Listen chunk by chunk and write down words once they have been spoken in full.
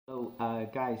Hello,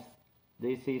 guys,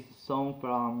 this is a song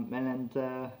from mainland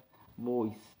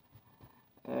Voice.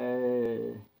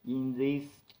 In these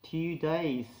 2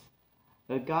 days,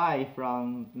 a guy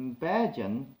from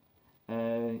Belgium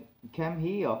uh, came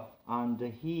here and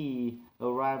he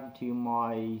arrived to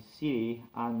my city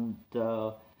and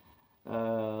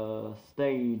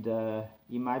stayed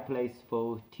in my place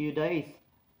for 2 days.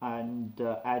 And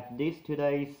at these 2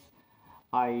 days,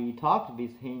 I talked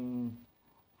with him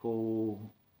for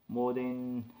more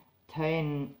than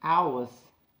 10 hours.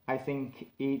 I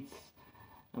think it's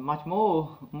much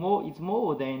it's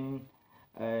more than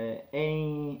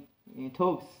any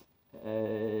talks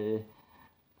uh,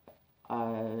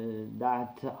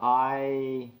 that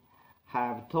I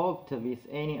have talked with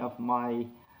any of my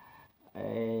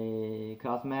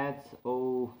classmates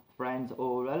or friends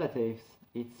or relatives.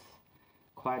 It's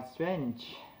quite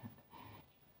strange.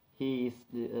 He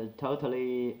is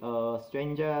totally a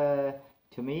stranger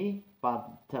to me, but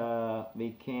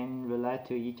we can relate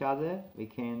to each other. We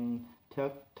can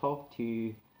talk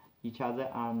to each other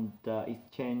and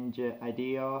exchange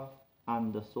idea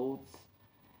and thoughts.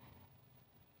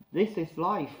 This is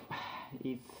life.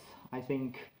 It's, I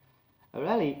think,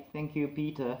 really thank you,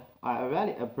 Peter. I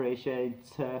really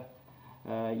appreciate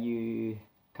you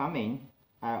coming.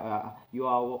 You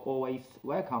are always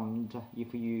welcomed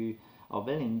if you are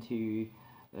willing to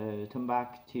turn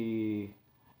back to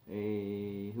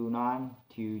Hunan,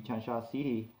 to Changsha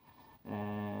City.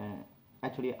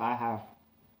 Actually, I have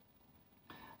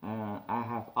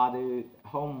other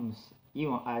homes.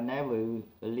 Even I never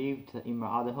lived in my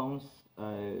other homes.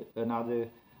 Another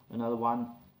one.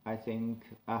 I think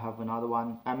I have another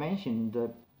one. I mentioned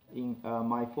in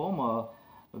my former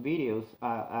videos.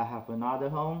 I have another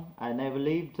home. I never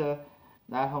lived.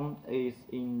 That home is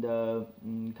in the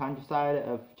countryside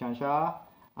of Changsha,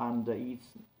 and it's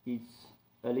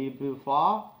a little bit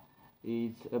far.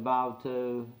 It's about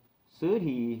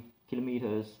 30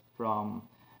 kilometers from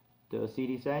the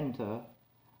city center,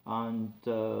 and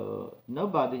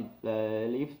nobody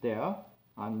lives there.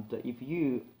 And if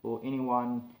you or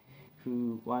anyone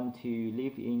who want to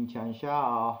live in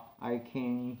Changsha, I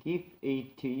can give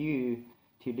it to you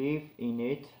to live in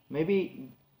it.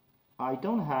 Maybe I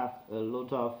don't have a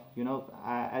lot of,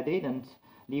 I didn't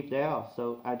live there,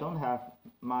 so I don't have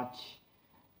much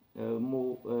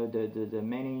more the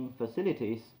many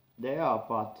facilities there,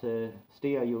 but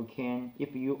still you can,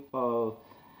 if you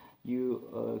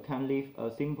can live a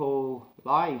simple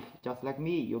life just like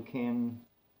me, you can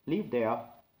live there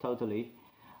totally,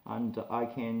 and I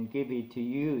can give it to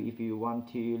you if you want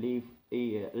to live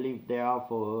there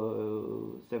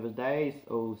for several days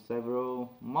or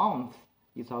several months.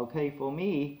 It's okay for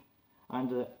me.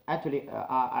 And actually,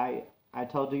 I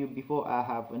told you before, I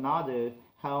have another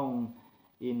home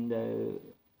in the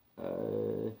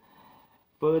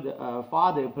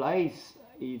farther place.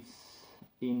 It's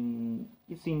in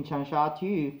Changsha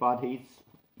too, but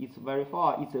it's very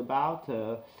far. It's about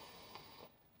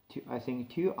I think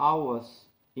 2 hours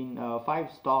in a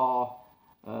five-star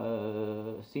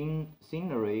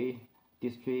scenery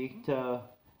district.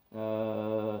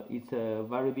 It's a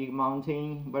very big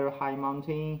mountain, very high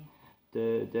mountain.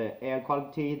 The air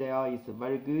quality there is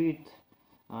very good,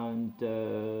 and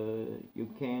you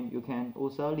can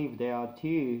also live there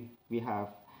too.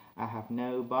 I have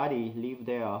nobody live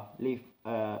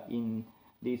in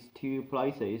these two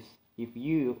places. If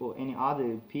you or any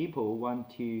other people want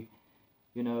to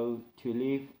to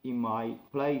live in my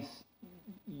place,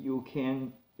 you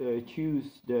can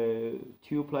choose the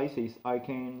two places I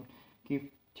can give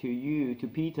to you, to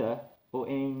Peter or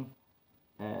anyone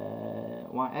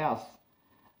else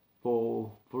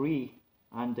for free.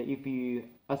 And if you,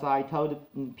 as I told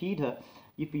Peter,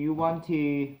 if you want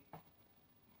to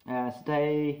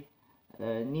stay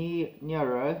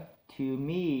nearer to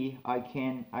me, I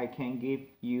can give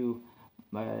you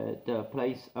the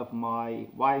place of my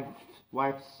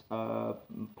wife's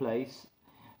place,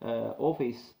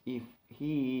 office, if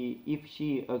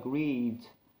she agreed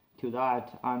to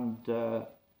that, and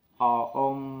our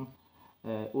own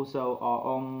also our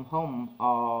own home,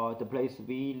 the place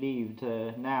we lived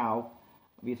now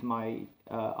with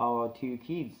our two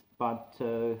kids. But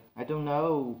I don't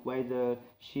know whether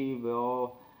she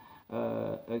will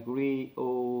agree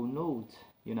or not.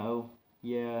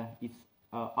 Yeah, it's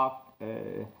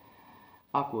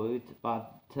awkward,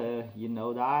 but you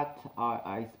know that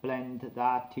I explained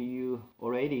that to you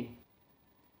already.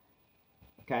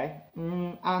 Okay,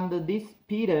 and this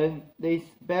Peter, this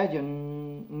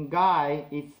Belgian guy,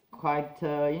 is quite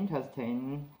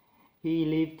interesting. He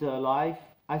lived a life.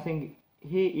 I think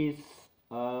he is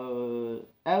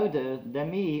older than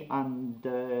me and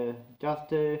just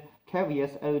 12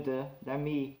 years older than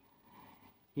me.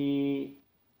 He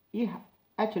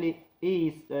actually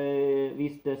is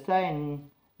with the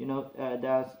same,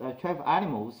 there's 12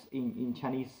 animals in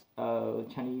Chinese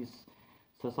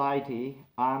society.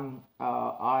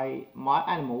 My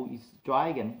animal is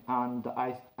dragon, and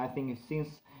I think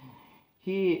since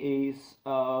he is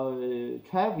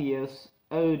 12 years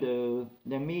older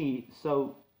than me,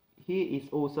 so he is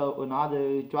also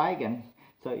another dragon.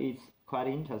 So it's quite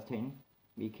interesting.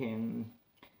 We can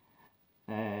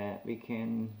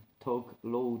talk a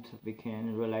lot. We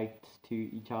can relate to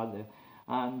each other,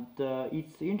 and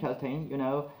it's interesting.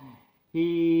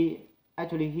 He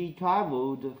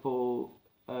traveled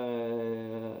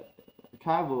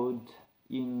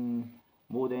in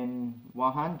more than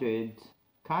 100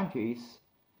 countries.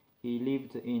 He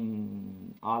lived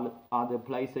in other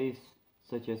places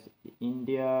such as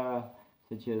India,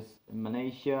 such as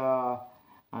Malaysia,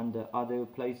 and other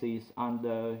places, and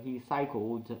he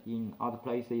cycled in other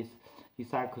places. He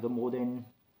cycled more than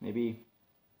maybe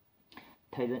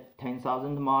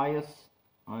 10,000 miles,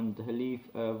 and he lived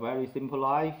a very simple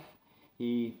life.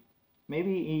 He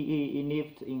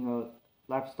lived in a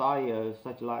lifestyle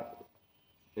such like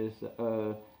is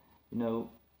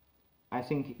I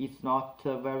think it's not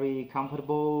very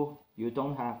comfortable. You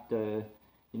don't have the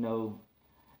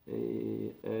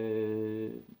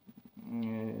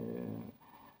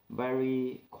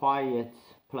very quiet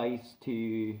place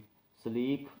to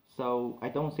sleep, so I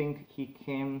don't think he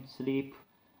can sleep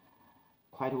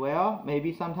quite well.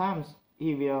 Maybe sometimes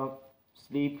he will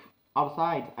sleep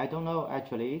outside, I don't know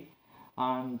actually.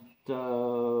 And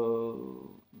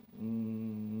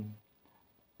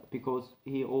because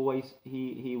he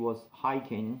was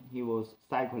hiking, he was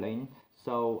cycling,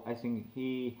 so I think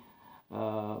he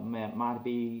might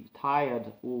be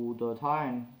tired all the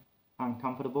time,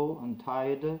 uncomfortable and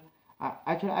tired.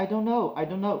 Actually, I don't know.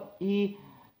 He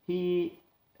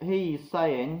is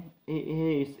saying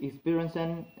he is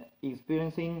experiencing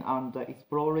and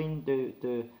exploring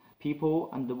the people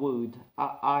and the world.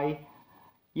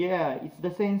 Yeah, it's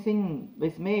the same thing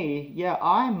with me. Yeah,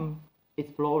 I'm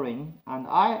exploring and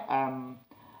I am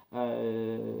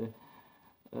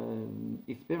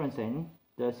experiencing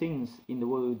the things in the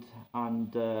world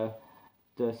and the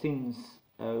things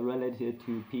related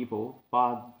to people,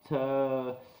 but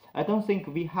I don't think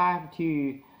we have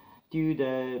to do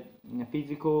the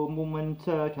physical movement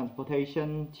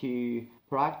transportation to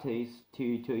practice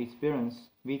to experience.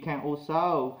 We can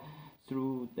also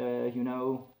through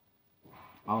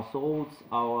our thoughts,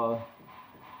 our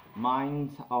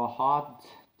mind, our heart,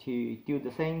 to do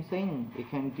the same thing. We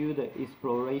can do the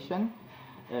exploration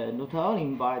not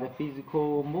only by the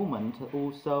physical movement,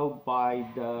 also by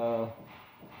the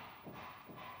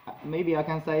maybe I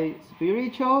can say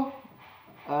spiritual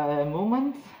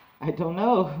movement. I don't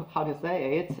know how to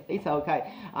say it. It's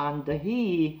okay. And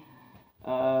he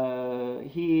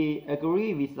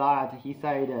agreed with that. He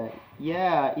said,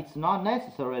 yeah, it's not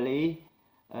necessarily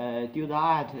do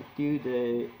that, do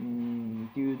the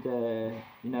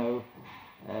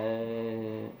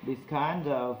this kind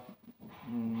of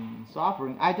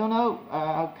suffering. I don't know.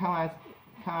 Can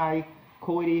I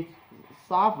call it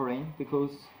suffering?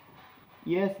 Because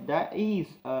yes, that is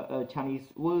a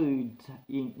Chinese word.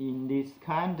 In this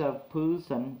kind of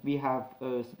person, we have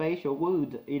a special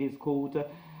word. It is called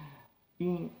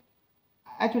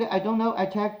actually, I don't know. I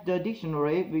checked the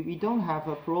dictionary. We don't have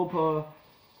a proper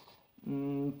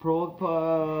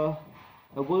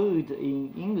word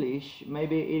in English.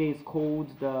 Maybe it is called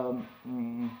the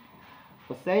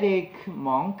ascetic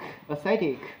monk,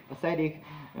 ascetic,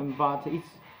 but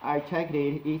I checked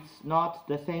it. It's not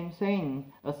the same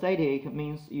thing. Ascetic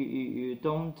means you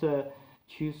don't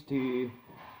choose to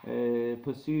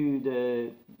pursue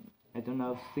the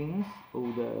things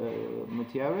or the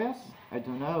materials. I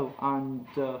don't know. And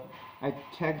I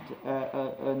checked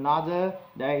another.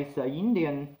 There is an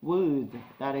Indian word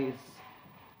that is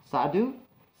Sadhu.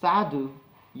 Sadhu.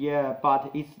 Yeah,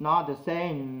 but it's not the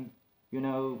same.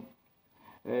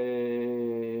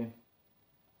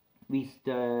 With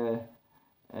the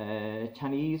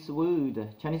Chinese word.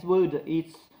 Chinese word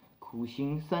is 苦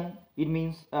行僧. It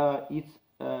means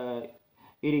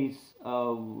it is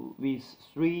with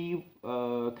three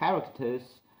characters,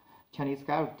 Chinese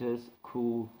characters.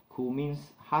 苦 means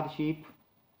hardship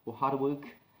or hard work.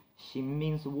 行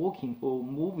means walking or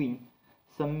moving.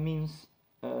 僧 means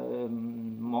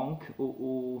monk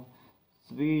or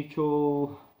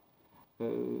spiritual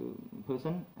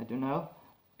person. I don't know.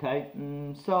 Okay,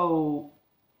 so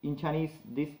in Chinese,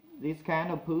 this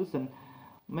kind of person,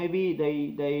 maybe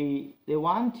they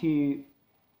want to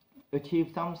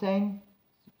achieve something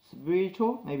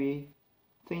spiritual, maybe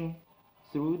thing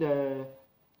through the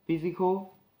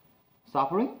physical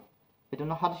suffering. I don't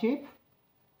know, hardship.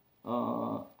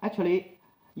 Actually,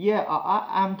 yeah,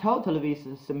 I'm totally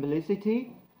with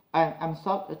simplicity. I'm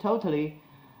totally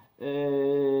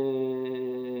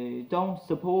don't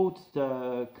support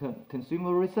the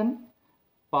consumerism,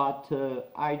 but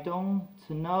I don't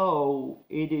know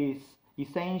it is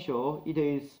essential, it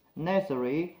is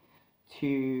necessary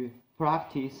to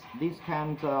practice this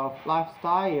kind of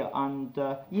lifestyle. And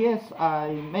yes,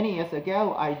 many years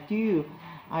ago I did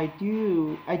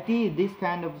this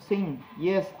kind of thing.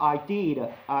 Yes, I did.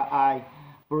 I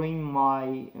bring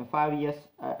my 5 years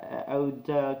old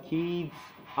kids,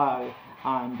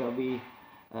 and we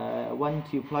went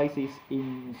to places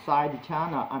inside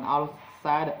China and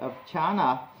outside of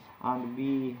China, and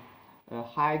we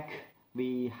hitchhike,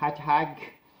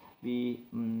 we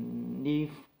live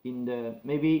in the,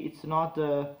 maybe it's not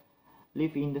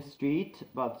live in the street,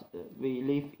 but we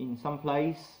live in some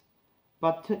place.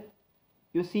 But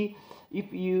you see,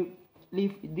 if you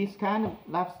live this kind of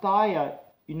lifestyle,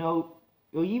 you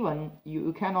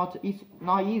cannot, it's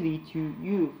not easy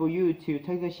for you to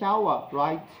take a shower,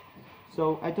 right?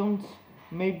 So I don't,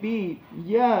 maybe,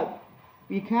 yeah,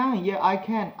 we can, yeah, I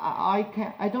can, I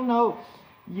can, I don't know,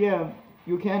 yeah,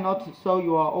 you cannot, so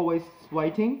you are always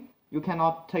sweating, you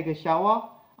cannot take a shower,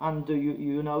 and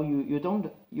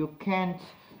you can't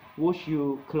wash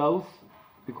your clothes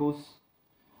because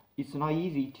it's not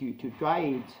easy to dry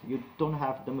it. You don't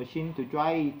have the machine to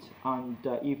dry it, and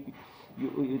if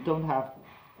you don't have,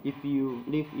 if you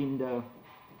live in the,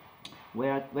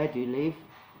 where do you live,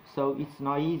 so it's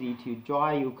not easy to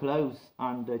dry your clothes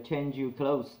and change your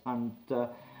clothes, and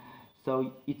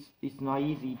so it's not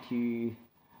easy to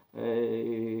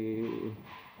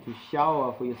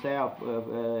shower for yourself,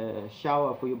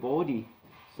 shower for your body.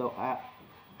 So I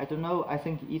don't know, I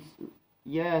think it's,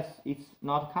 yes, it's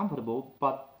not comfortable,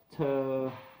 but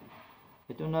I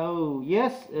don't know.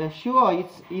 Yes, sure,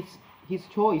 it's his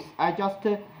choice. I just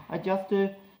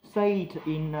say it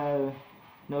in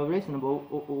no reasonable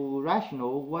or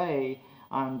rational way,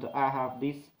 and I have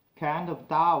this kind of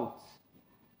doubts.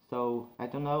 So I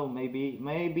don't know.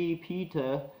 Maybe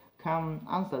Peter can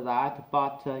answer that,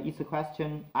 but it's a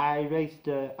question I raised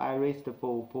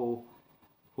for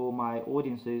my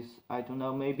audiences. I don't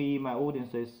know. Maybe my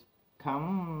audiences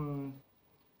can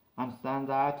understand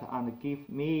that and give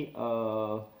me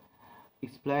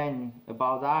explain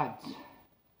about that.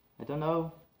 I don't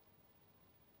know.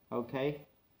 Okay,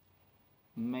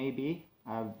 maybe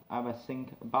I will think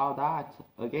about that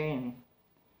again.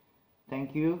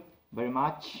 Thank you very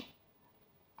much.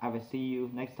 I will see you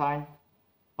next time.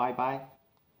 Bye bye.